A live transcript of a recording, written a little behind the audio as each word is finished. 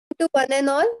to one and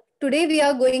all. Today we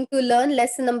are going to learn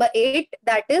lesson number 8,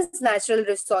 that is natural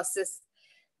resources.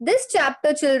 This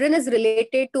chapter, children, is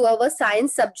related to our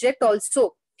science subject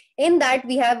also. In that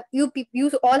we have, you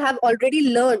all have already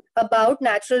learned about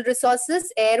natural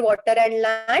resources, air, water and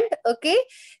land. Okay.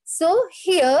 So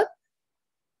here,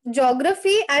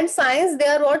 geography and science, they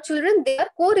are what, children? They are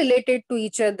correlated to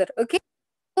each other. Okay.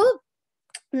 So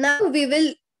now we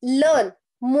will learn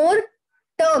more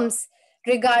terms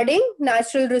regarding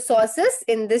natural resources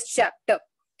in this chapter.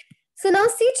 So now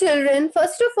see, children,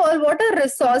 first of all, what are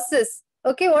resources?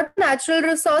 Okay, what are natural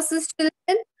resources,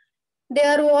 children? They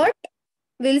are what?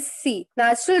 We'll see.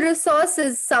 Natural resource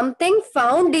is something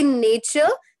found in nature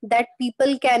that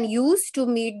people can use to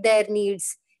meet their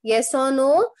needs. Yes or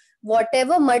no?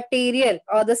 Whatever material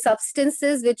or the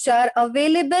substances which are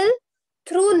available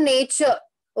through nature,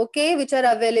 okay, which are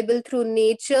available through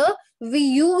nature, we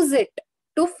use it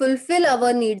to fulfill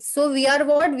our needs. So we are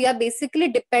what? We are basically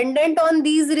dependent on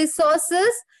these resources,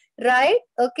 right?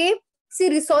 Okay. See,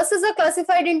 resources are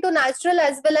classified into natural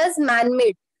as well as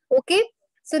man-made. Okay.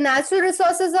 So natural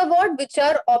resources are what? Which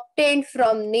are obtained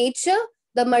from nature,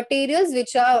 the materials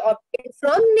which are obtained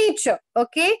from nature.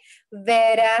 Okay.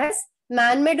 Whereas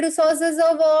man-made resources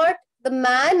are what? The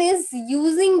man is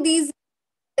using these,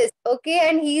 okay,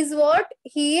 and he is what?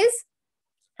 He is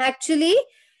actually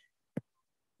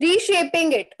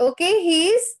reshaping it. Okay,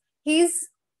 he's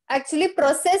actually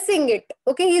processing it.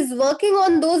 Okay, he's working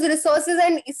on those resources,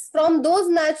 and from those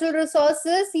natural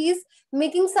resources he's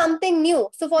making something new.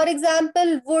 So for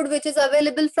example, wood which is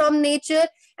available from nature,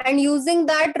 and using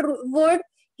that wood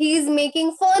he is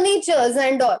making furnitures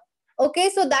and all.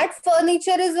 Okay, so that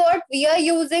furniture is what we are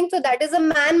using. So that is a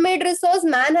man-made resource.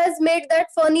 Man has made that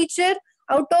furniture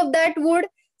out of that wood.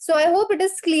 So I hope it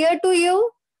is clear to you.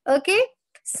 Okay,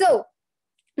 so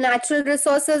natural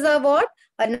resources are what?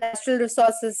 A natural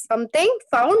resource is something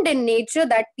found in nature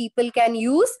that people can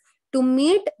use to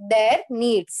meet their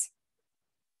needs.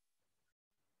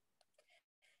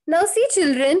 Now see,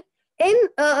 children, in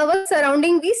our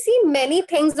surrounding, we see many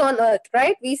things on earth,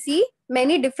 right? We see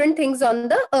many different things on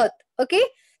the earth. Okay.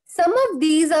 Some of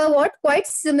these are what? Quite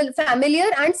familiar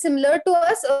and similar to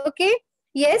us. Okay.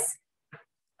 Yes.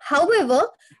 However,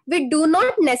 we do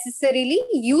not necessarily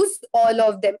use all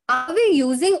of them. Are we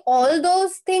using all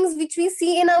those things which we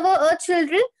see in our earth,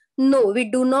 children? No, we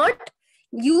do not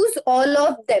use all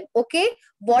of them. Okay.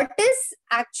 What is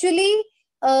actually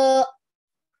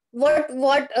what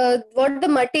the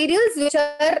materials which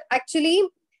are actually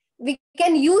we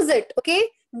can use it, okay,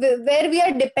 where we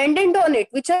are dependent on it,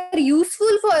 which are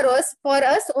useful for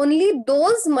us, only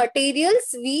those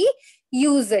materials we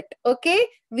use it. Okay,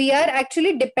 we are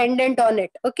actually dependent on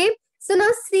it. Okay, so now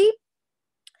see,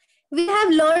 we have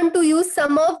learned to use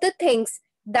some of the things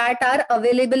that are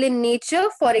available in nature.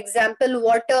 For example,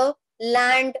 water,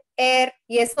 land, air.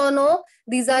 Yes or no?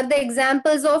 These are the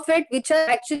examples of it which are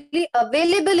actually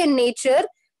available in nature.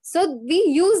 So we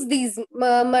use these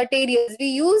materials, we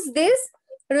use these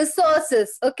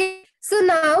resources. Okay, so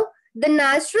now the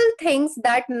natural things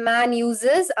that man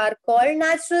uses are called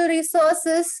natural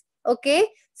resources. Okay,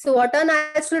 so what are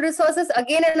natural resources?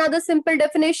 Again, another simple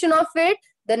definition of it: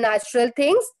 the natural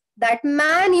things that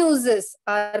man uses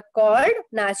are called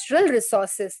natural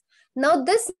resources. Now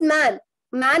this man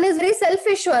is very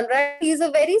selfish one, right? He is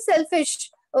a very selfish.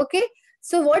 Okay,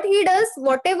 so what he does,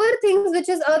 whatever things which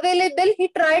is available, he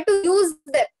try to use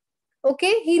them.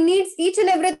 Okay, he needs each and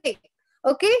everything.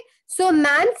 Okay, so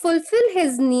man fulfill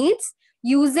his needs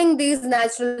using these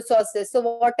natural resources. So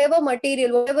whatever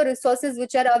material, whatever resources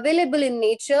which are available in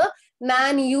nature,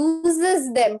 man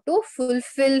uses them to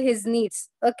fulfill his needs.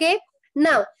 Okay,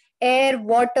 now air,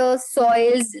 water,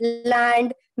 soils,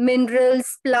 land,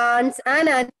 minerals, plants and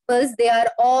animals, they are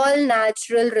all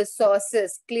natural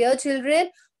resources. Clear, children?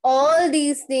 All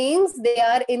these things, they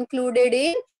are included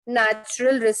in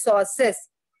natural resources.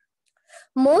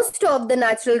 Most of the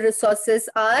natural resources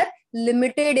are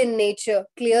limited in nature.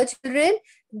 Clear, children?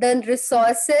 The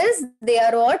resources, they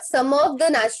are what? Some of the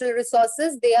natural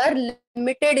resources, they are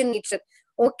limited in nature.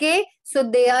 Okay, so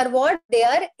they are what? They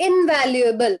are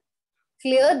invaluable.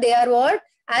 Clear? They are what?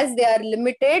 As they are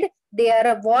limited, they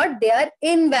are what? They are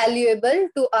invaluable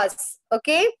to us.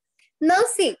 Okay, now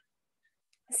see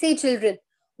children,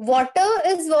 water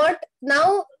is what?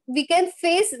 Now we can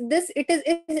face this. It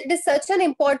is such an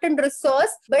important resource,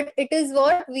 but it is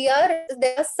what we are.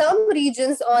 There are some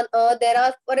regions on earth. There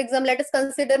are, for example, let us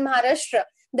consider Maharashtra.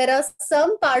 There are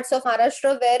some parts of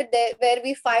Maharashtra where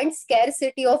we find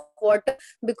scarcity of water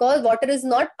because water is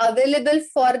not available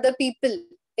for the people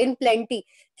in plenty.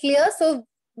 Clear? So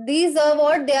these are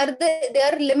what? They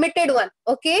are limited one.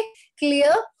 Okay,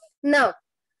 clear? Now,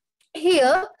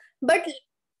 here, but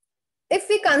if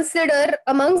we consider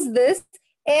amongst this,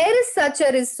 air is such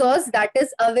a resource that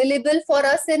is available for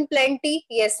us in plenty.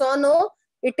 Yes or no?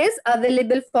 It is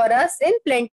available for us in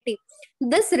plenty.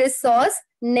 This resource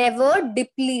never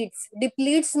depletes.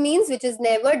 Depletes means which is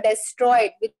never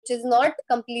destroyed, which is not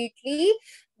completely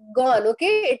gone.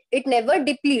 Okay, it never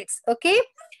depletes. Okay,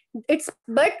 it's,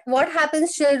 but what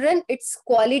happens, children? It's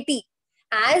quality.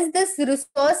 As this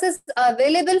resource is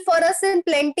available for us in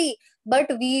plenty,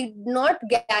 but we not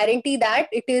guarantee that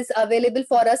it is available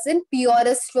for us in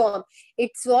purest form.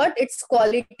 It's what, its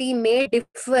quality may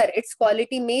differ, its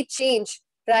quality may change,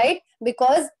 right?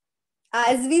 Because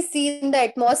as we see in the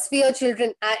atmosphere,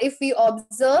 children, if we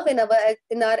observe in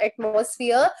our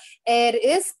atmosphere, air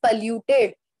is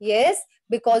polluted. Yes,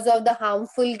 because of the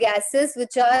harmful gases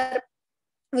which are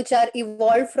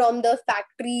evolved from the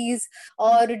factories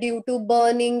or due to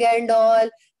burning and all.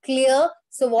 Clear?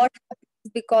 So what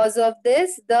happens because of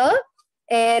this? The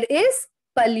air is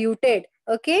polluted.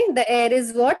 Okay, the air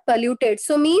is what? Polluted.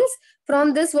 So means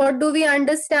from this, what do we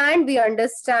understand? We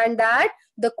understand that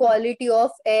the quality of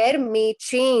air may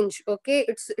change. Okay,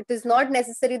 it is not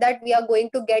necessary that we are going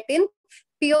to get in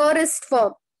purest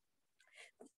form.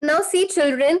 Now see,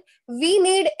 children, we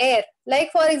need air.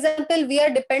 Like for example, we are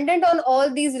dependent on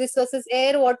all these resources,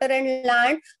 air, water and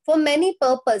land, for many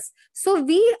purposes. So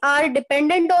we are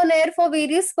dependent on air for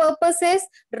various purposes,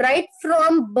 right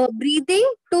from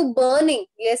breathing to burning.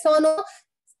 Yes or no?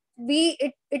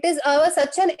 It is our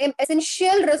such an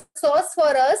essential resource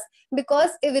for us,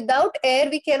 because without air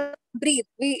we cannot breathe.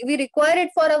 We require it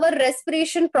for our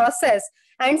respiration process,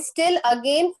 and still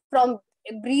again from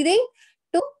breathing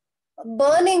to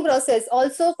burning process,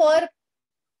 also for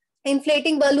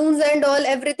inflating balloons and all,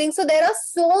 everything. So there are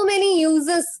so many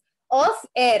uses of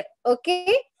air.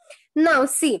 Okay, now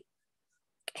see,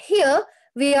 here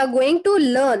we are going to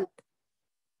learn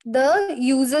the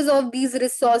uses of these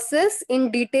resources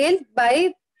in detail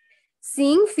by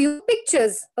seeing few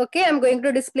pictures. Okay, I'm going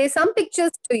to display some pictures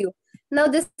to you. Now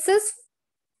this is,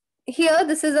 here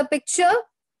this is a picture.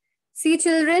 See,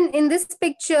 children, in this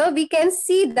picture, we can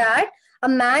see that a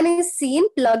man is seen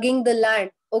plugging the land.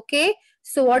 Okay,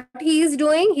 so what he is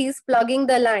doing, he is plugging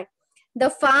the land. The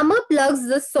farmer plugs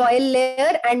the soil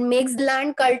layer and makes the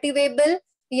land cultivable.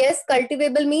 Yes,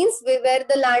 cultivable means where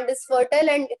the land is fertile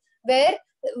and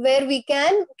where we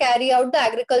can carry out the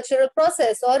agricultural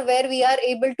process, or where we are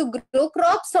able to grow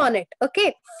crops on it.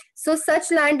 Okay, so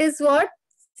such land is what?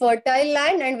 Fertile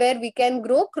land, and where we can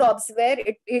grow crops, where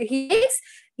he makes,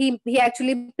 he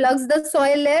actually plugs the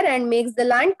soil layer and makes the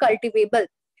land cultivable.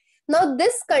 Now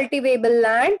this cultivable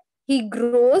land, he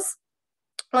grows,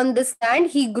 on this land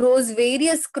he grows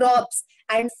various crops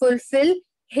and fulfill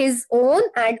his own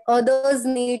and others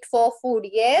need for food.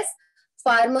 Yes,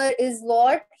 farmer is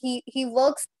what, he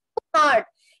works so hard,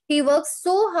 he works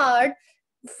so hard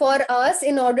for us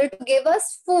in order to give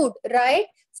us food, right?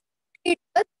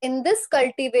 In this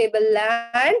cultivable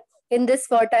land, in this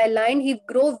fertile land, he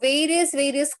grow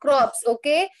various crops.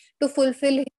 Okay, to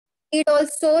fulfill his need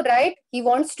also, right? He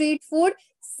wants to eat food.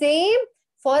 Same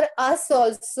for us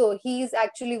also, he is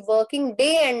actually working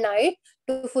day and night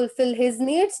to fulfill his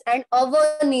needs and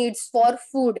our needs for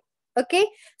food. Okay,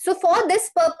 so for this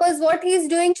purpose, what he is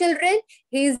doing, children,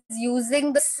 he is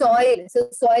using the soil. So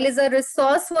soil is a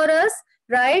resource for us,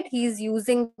 right? He is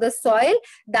using the soil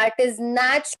that is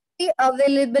naturally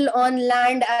available on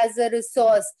land as a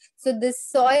resource. So this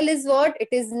soil is what? It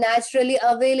is naturally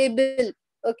available.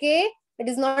 Okay, it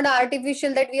is not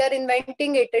artificial that we are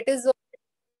inventing it. It is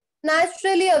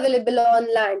naturally available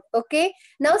on land. Okay,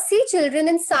 now see, children,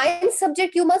 in science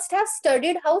subject you must have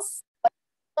studied how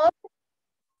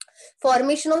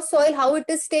formation of soil, how it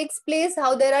is takes place,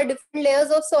 how there are different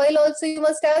layers of soil also you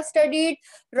must have studied,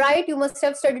 right? You must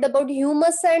have studied about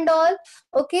humus and all.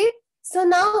 Okay, so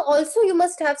now also you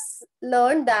must have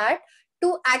learned that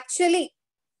to actually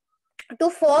to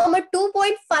form a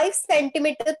 2.5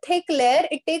 centimeter thick layer,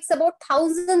 it takes about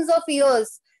thousands of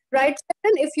years, right?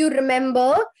 If you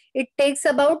remember, it takes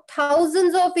about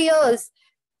thousands of years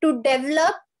to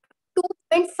develop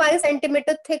 2.5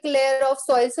 centimeter thick layer of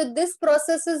soil. So this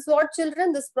process is what,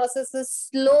 children? This process is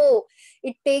slow.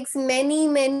 It takes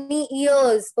many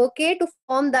years, okay, to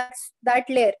form that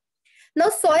layer. Now,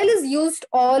 soil is used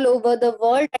all over the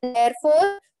world, and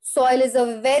therefore, soil is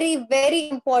a very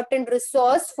important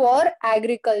resource for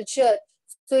agriculture.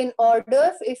 So, in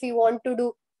order, if you want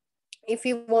to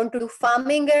do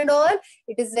farming and all,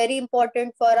 it is very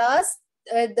important for us.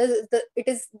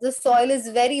 The soil is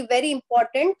very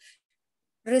important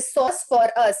resource for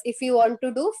us if you want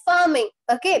to do farming.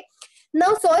 Okay,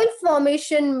 Now, soil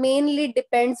formation mainly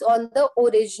depends on the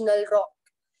original rock.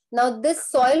 Now, this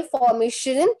soil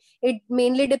formation, it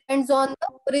mainly depends on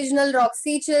the original rock.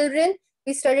 See, children,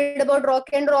 we studied about rock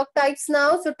and rock types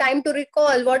now. So, time to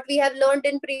recall what we have learned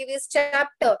in previous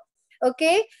chapter.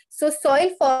 Okay, so soil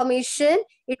formation,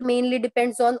 it mainly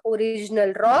depends on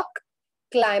original rock,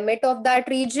 climate of that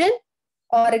region,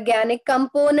 organic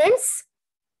components,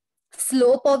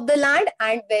 slope of the land,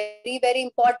 and very, very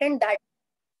important, that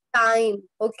time.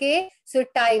 Okay, so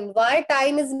time, why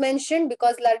time is mentioned?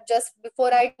 Because like just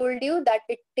before I told you that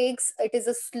it is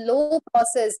a slow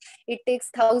process. It takes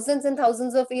thousands and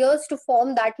thousands of years to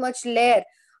form that much layer.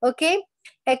 Okay,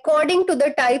 according to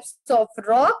the types of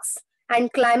rocks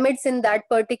and climates in that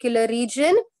particular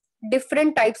region,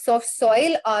 different types of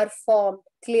soil are formed.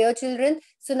 Clear, children?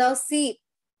 So now see,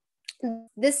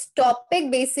 this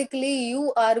topic basically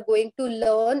you are going to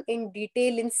learn in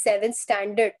detail in 7th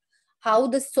standard. How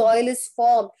the soil is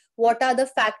formed, what are the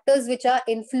factors which are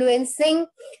influencing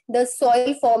the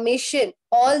soil formation,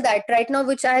 all that right now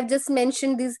which I have just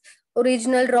mentioned, these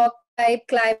original rock type,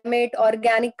 climate,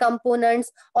 organic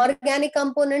components. Organic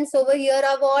components over here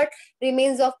are what?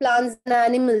 Remains of plants and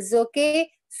animals. Okay,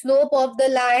 slope of the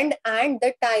land and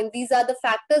the time, these are the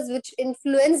factors which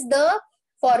influence the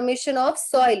formation of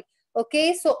soil.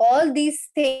 Okay, so all these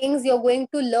things you're going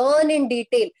to learn in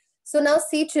detail. So now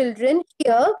see, children,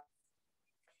 here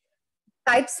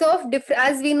types of different,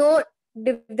 as we know,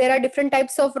 there are different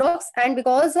types of rocks, and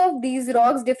because of these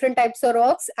rocks, different types of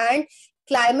rocks and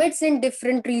climates in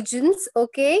different regions,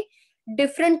 okay,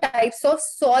 different types of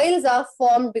soils are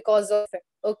formed because of it.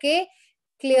 Okay,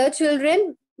 clear,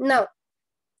 children? Now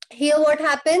here what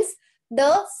happens,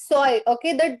 the soil,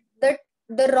 okay,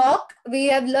 the rock, we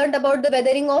have learned about the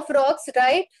weathering of rocks,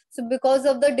 right? So because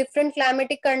of the different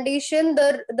climatic condition,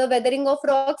 the weathering of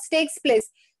rocks takes place.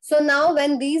 So now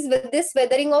when this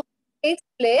weathering of takes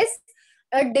place,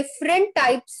 different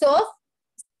types of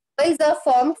soils are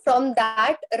formed from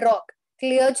that rock.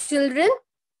 Clear, children?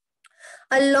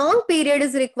 A long period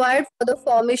is required for the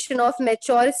formation of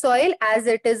mature soil, as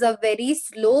it is a very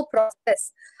slow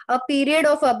process. A period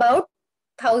of about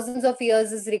thousands of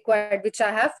years is required, which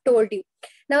I have told you.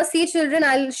 Now see, children,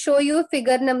 I'll show you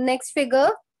figure, next figure.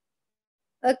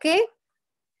 Okay,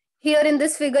 here in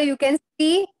this figure you can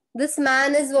see this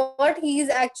man is what? He is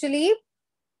actually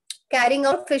carrying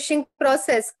out fishing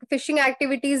process, fishing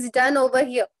activities done over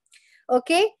here.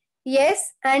 Okay,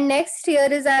 yes, and next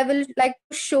here is, I will like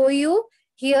to show you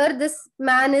here, this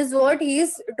man is what? He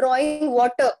is drawing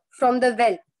water from the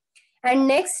well. And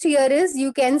next here is,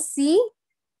 you can see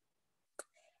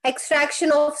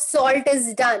extraction of salt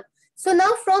is done. So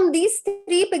now from these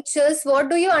three pictures, what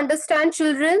do you understand,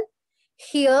 children?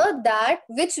 Here that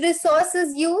which resource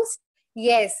is used?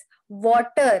 Yes,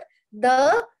 water.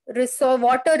 The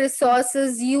water resource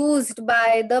is used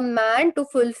by the man to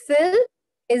fulfill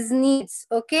his needs.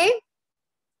 Okay.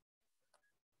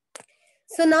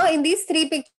 So now in these three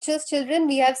pictures, children,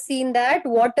 we have seen that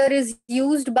water is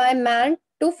used by man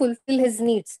to fulfill his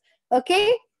needs.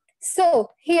 Okay.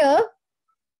 So here,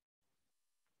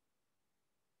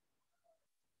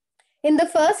 in the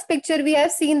first picture, we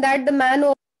have seen that the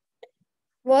man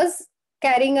was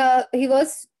carrying a, he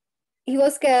was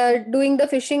doing the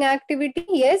fishing activity.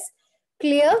 Yes,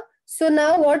 clear. So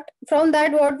now what, from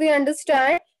that what we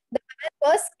understand, the man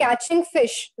was catching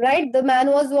fish, right? The man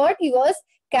was what? He was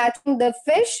catching the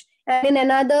fish. And in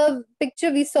another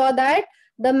picture we saw that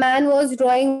the man was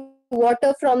drawing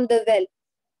water from the well.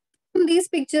 From these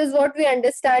pictures what we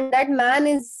understand, that man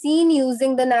is seen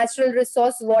using the natural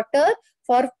resource water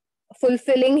for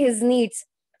fulfilling his needs.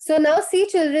 So now see,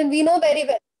 children, we know very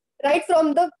well, right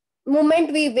from the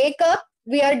moment we wake up,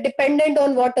 we are dependent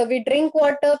on water. We drink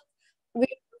water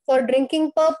for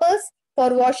drinking purpose,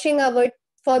 for washing our,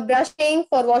 for brushing,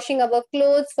 for washing our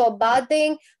clothes, for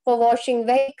bathing, for washing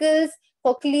vehicles,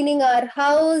 for cleaning our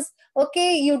house,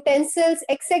 okay, utensils,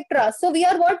 etc. So we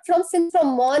are what, from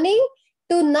morning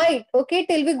to night, okay,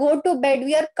 till we go to bed,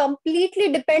 we are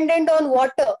completely dependent on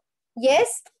water.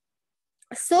 Yes.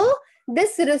 So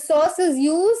this resource is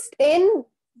used in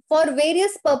for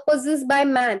various purposes by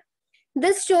man.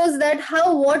 This shows that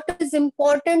how water is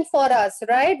important for us,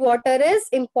 right? Water is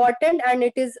important, and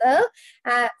it is a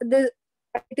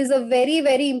very,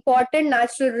 very important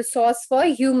natural resource for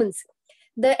humans.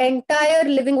 The entire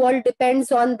living world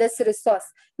depends on this resource.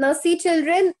 Now see,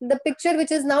 children, the picture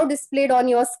which is now displayed on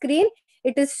your screen,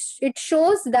 it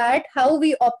shows that how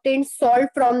we obtain salt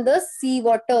from the sea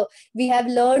water. We have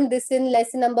learned this in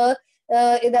lesson number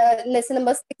lesson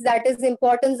number 6, that is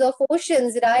importance of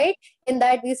oceans, right? In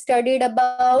that we studied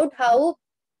about how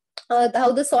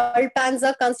how the salt pans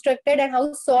are constructed and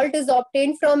how salt is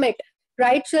obtained from it,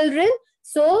 right children?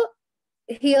 So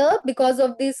here, because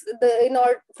of this,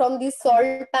 from these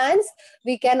salt pans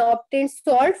we can obtain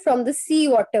salt from the sea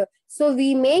water. So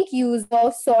we make use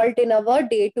of salt in our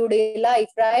day-to-day life,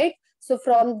 right? So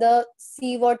from the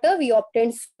sea water we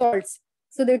obtain salts.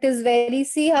 So that is very,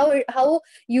 see how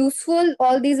useful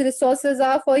all these resources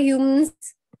are for humans.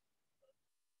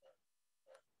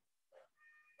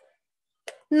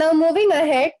 Now moving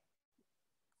ahead,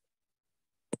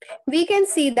 we can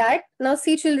see that, now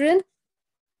see children,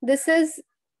 this is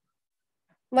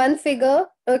one figure,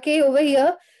 okay, over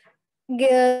here.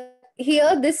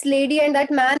 Here this lady and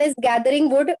that man is gathering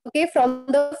wood, okay, from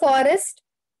the forest,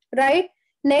 right?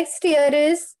 Next here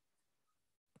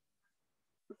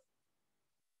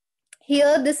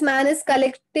this man is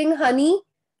collecting honey,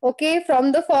 okay,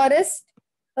 from the forest,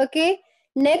 okay.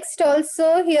 Next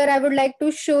also here I would like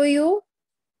to show you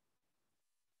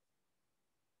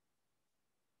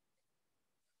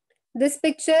this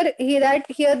picture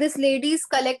here this lady is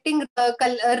collecting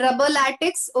rubber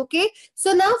latex, okay.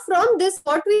 So now from this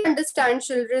what we understand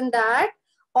children, that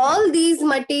all these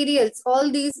materials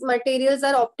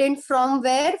are obtained from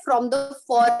where? From the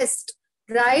forest,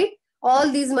 right? All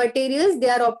these materials, they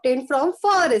are obtained from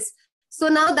forest. So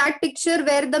now that picture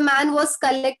where the man was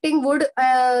collecting wood,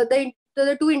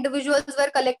 the two individuals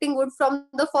were collecting wood from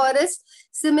the forest.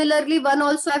 Similarly, one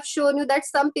also I've shown you that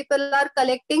some people are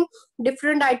collecting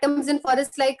different items in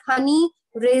forest like honey,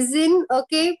 resin,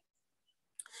 okay,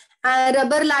 and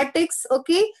rubber latex,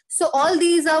 okay. So all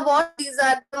these are what? These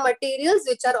are the materials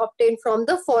which are obtained from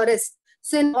the forest.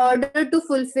 So in order to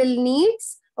fulfill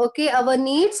needs, okay, our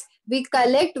needs, we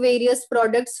collect various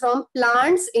products from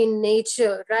plants in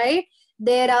nature, right?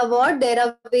 There are what? There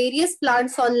are various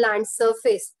plants on land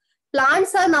surface.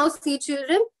 Plants are, now see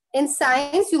children, in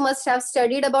science you must have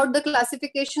studied about the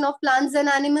classification of plants and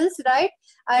animals, right?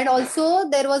 And also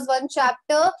there was one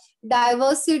chapter,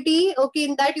 diversity, okay,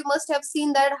 in that you must have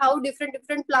seen that how different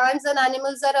plants and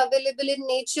animals are available in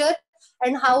nature,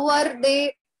 and how are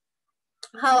they,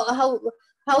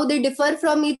 how they differ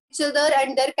from each other,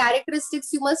 and their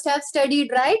characteristics you must have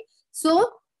studied, right? So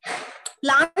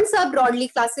plants are broadly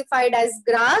classified as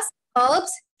grass,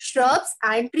 herbs, shrubs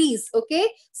and trees, okay.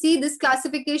 See, this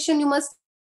classification you must have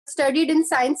studied in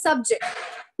science subject.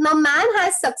 Now man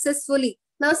has successfully,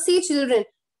 now see children,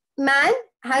 man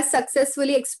has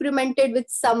successfully experimented with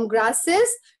some grasses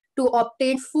to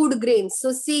obtain food grains.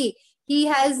 So see, he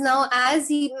has now, as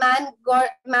man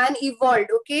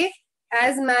evolved, okay,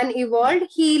 as man evolved,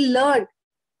 he learned,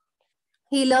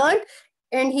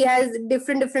 and he has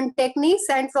different techniques,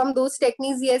 and from those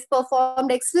techniques he has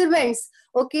performed experiments,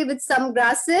 okay, with some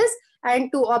grasses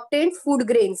and to obtain food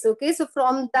grains, okay. So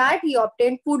from that he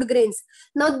obtained food grains.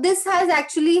 Now this has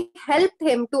actually helped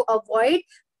him to avoid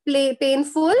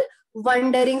painful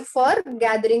wandering for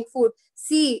gathering food.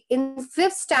 See, in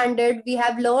 5th standard we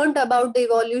have learned about the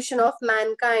evolution of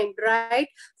mankind, right?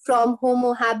 From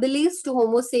Homo habilis to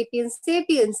Homo sapiens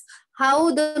sapiens,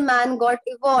 how the man got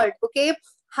evolved, okay,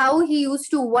 how he used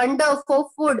to wander for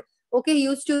food, okay, he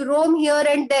used to roam here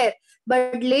and there.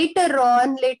 But later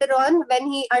on when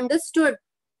he understood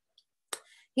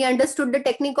the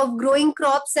technique of growing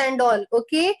crops and all,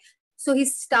 okay, so he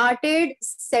started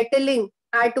settling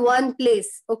at one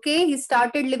place, okay, he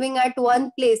started living at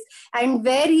one place. And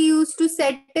where he used to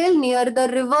settle? Near the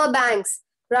river banks,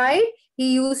 right?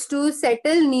 He used to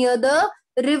settle near the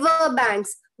river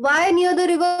banks. Why near the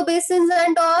river basins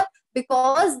and all?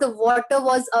 Because the water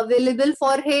was available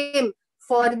for him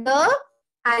for the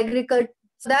agricultural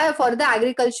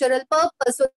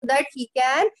purpose, so that he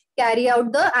can carry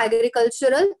out the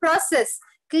agricultural process.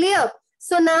 Clear?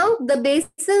 So now the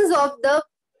basins of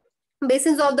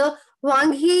the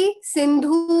Huanghe,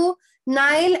 Sindhu,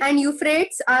 Nile and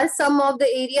Euphrates are some of the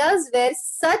areas where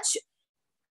such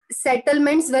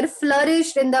settlements were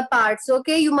flourished in the parts.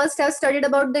 Okay, you must have studied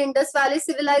about the Indus Valley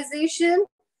civilization,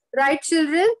 right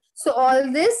children? So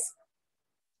all this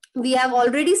we have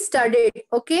already studied,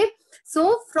 okay.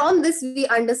 So from this we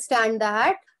understand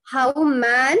that how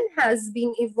man has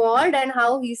been evolved and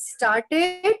how he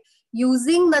started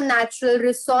using the natural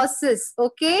resources,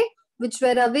 okay, which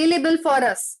were available for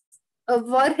us,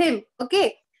 for him,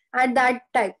 okay, at that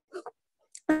time.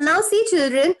 Now see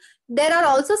children, there are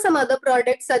also some other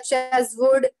products such as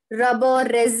wood, rubber,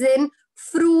 resin,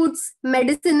 fruits,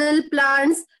 medicinal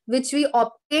plants, which we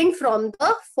obtain from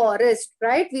the forest,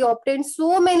 right? We obtain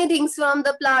so many things from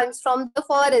the plants, from the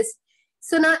forest.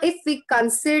 So now if we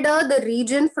consider the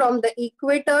region from the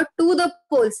equator to the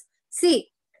poles, see,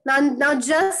 now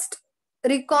just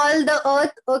recall the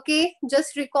earth. Okay,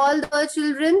 just recall the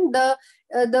children,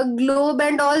 the globe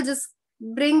and all. Just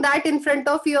bring that in front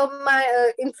of your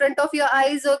in front of your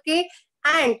eyes. Okay,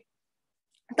 and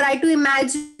try to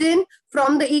imagine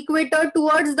from the equator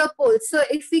towards the poles. So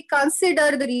if we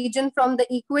consider the region from the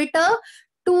equator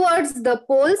towards the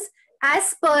poles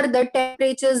as per the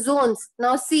temperature zones.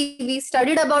 Now see, we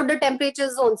studied about the temperature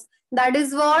zones. That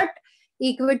is what?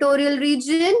 Equatorial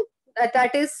region,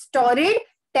 that is torrid,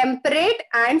 temperate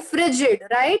and frigid,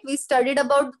 right? We studied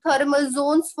about thermal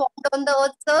zones formed on the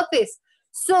Earth's surface.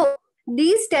 So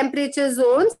these temperature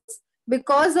zones,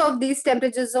 because of these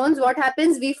temperature zones, what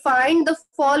happens? We find the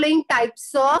following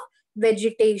types of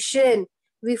vegetation.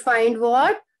 We find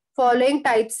what? Following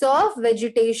types of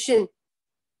vegetation.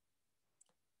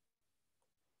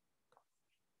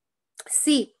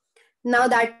 See, now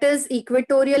that is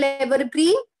equatorial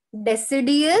evergreen,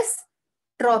 deciduous,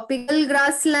 tropical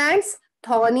grasslands,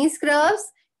 thorny scrubs,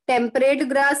 temperate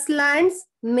grasslands,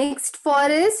 mixed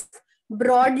forests,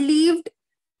 broad-leaved,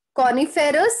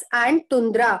 coniferous and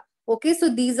tundra. Okay, so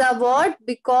these are what?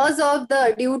 Because of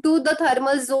due to the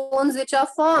thermal zones which are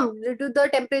formed, due to the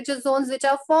temperature zones which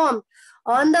are formed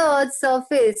on the Earth's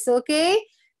surface. Okay,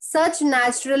 such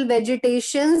natural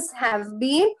vegetations have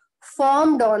been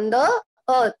formed on the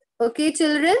Earth. Okay,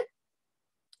 children.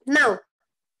 Now,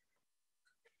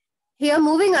 here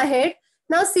moving ahead.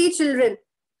 Now see, children,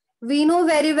 we know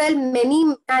very well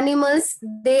many animals,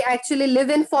 they actually live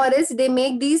in forests. They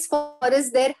make these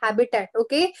forests their habitat.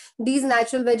 Okay, these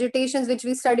natural vegetations which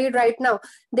we studied right now,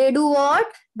 they do what?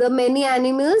 The many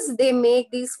animals, they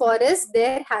make these forests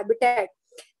their habitat.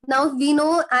 Now we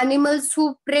know animals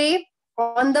who prey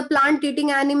on the plant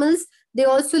eating animals, they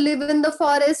also live in the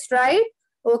forest, right?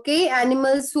 Okay,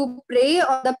 animals who prey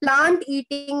on the plant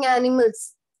eating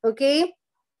animals. Okay,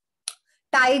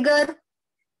 tiger,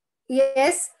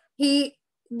 yes, they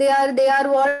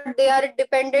are what? They are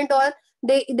dependent on,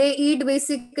 they eat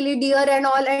basically deer and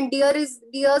all, and deers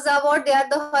are what? They are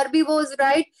the herbivores,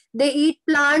 right? They eat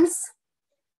plants.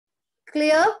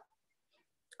 Clear?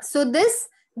 So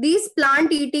these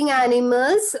plant eating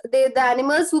animals, the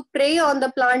animals who prey on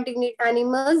the plant eating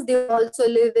animals, they also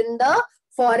live in the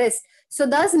forest. So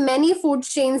thus many food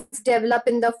chains develop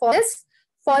in the forest.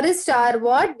 Forests are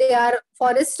what? They are,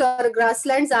 forests or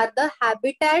grasslands are the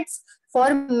habitats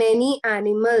for many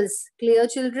animals. Clear,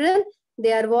 children?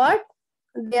 They are what?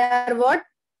 They are what?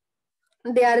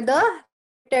 They are the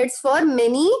habitats for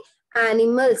many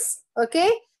animals. Okay.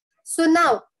 So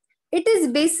now, it is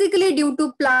basically due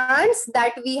to plants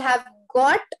that we have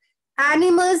got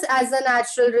animals as a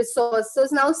natural resource. So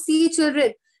now see,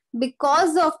 children,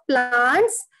 because of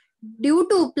plants, due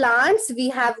to plants, we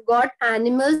have got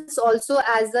animals also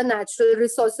as a natural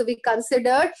resource. So we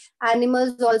considered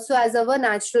animals also as our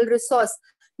natural resource.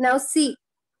 Now see,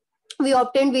 we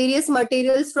obtain various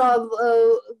materials from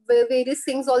various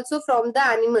things also from the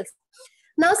animals.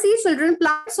 Now see, children,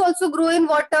 plants also grow in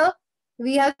water.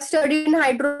 We have studied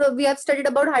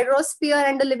about hydrosphere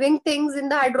and the living things in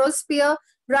the hydrosphere,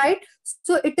 right?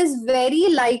 So it is very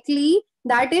likely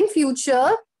that in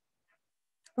future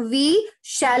we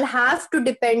shall have to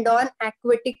depend on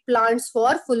aquatic plants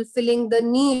for fulfilling the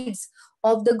needs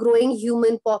of the growing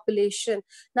human population.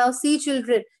 Now see,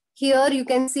 children, here you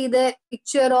can see the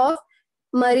picture of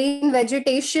marine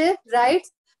vegetation, right?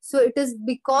 So it is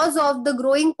because of the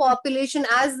growing population,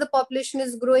 as the population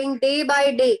is growing day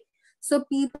by day. So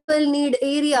people need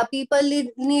area, people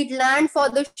need land for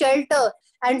the shelter,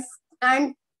 and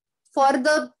for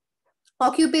the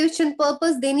occupation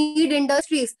purpose, they need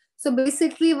industries. So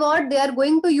basically what? They are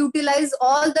going to utilize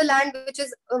all the land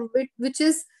which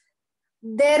is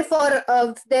there for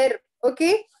there.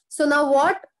 Okay. So now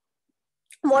what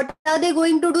are they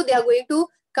going to do? They are going to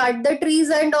cut the trees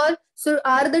and all. So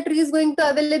are the trees going to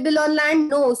available on land?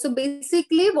 No. So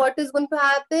basically what is going to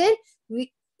happen?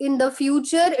 In the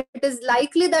future, it is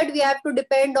likely that we have to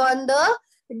depend on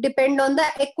the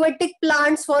aquatic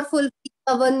plants for fulfilling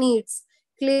our needs.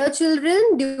 Clear,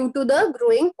 children? Due to the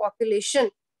growing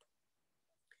population.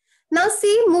 Now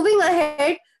see, moving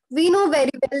ahead, we know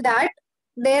very well that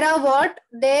there are what?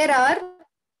 There are,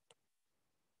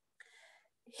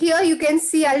 here you can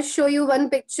see, I'll show you one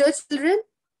picture, children.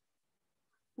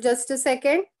 Just a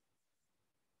second.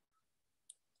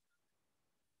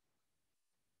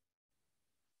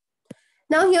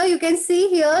 Now here you can see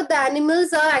here the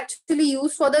animals are actually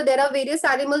used for there are various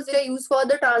animals that are used for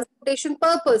the transportation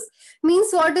purpose.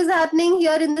 Means what is happening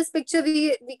here in this picture,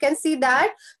 we can see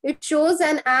that it shows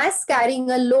an ass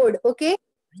carrying a load. Okay.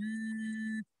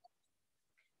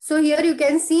 So here you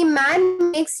can see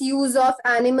man makes use of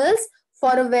animals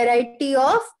for a variety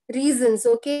of reasons.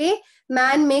 Okay,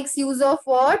 man makes use of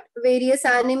what? Various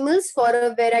animals for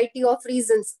a variety of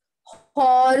reasons.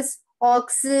 Horse,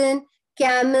 oxen,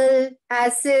 camel,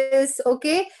 asses.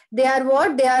 Okay, they are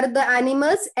what? They are the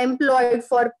animals employed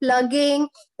for plugging,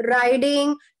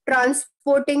 riding,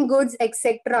 transporting goods,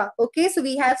 etc. Okay, so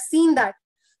we have seen that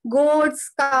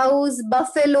goats, cows,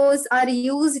 buffaloes are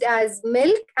used as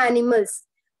milk animals.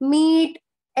 Meat,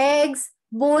 eggs,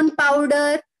 bone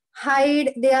powder,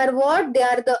 hide, they are what? They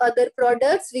are the other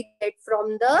products we get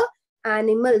from the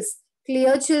animals.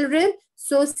 Clear, children?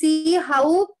 So see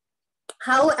how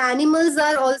animals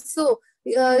are also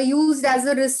used as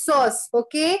a resource,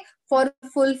 okay, for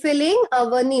fulfilling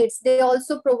our needs. They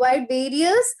also provide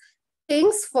various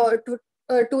things to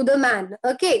the man.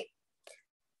 Okay,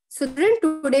 so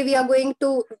today we are going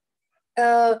to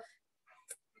uh,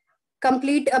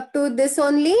 complete up to this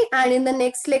only, and in the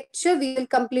next lecture we will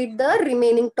complete the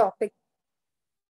remaining topic.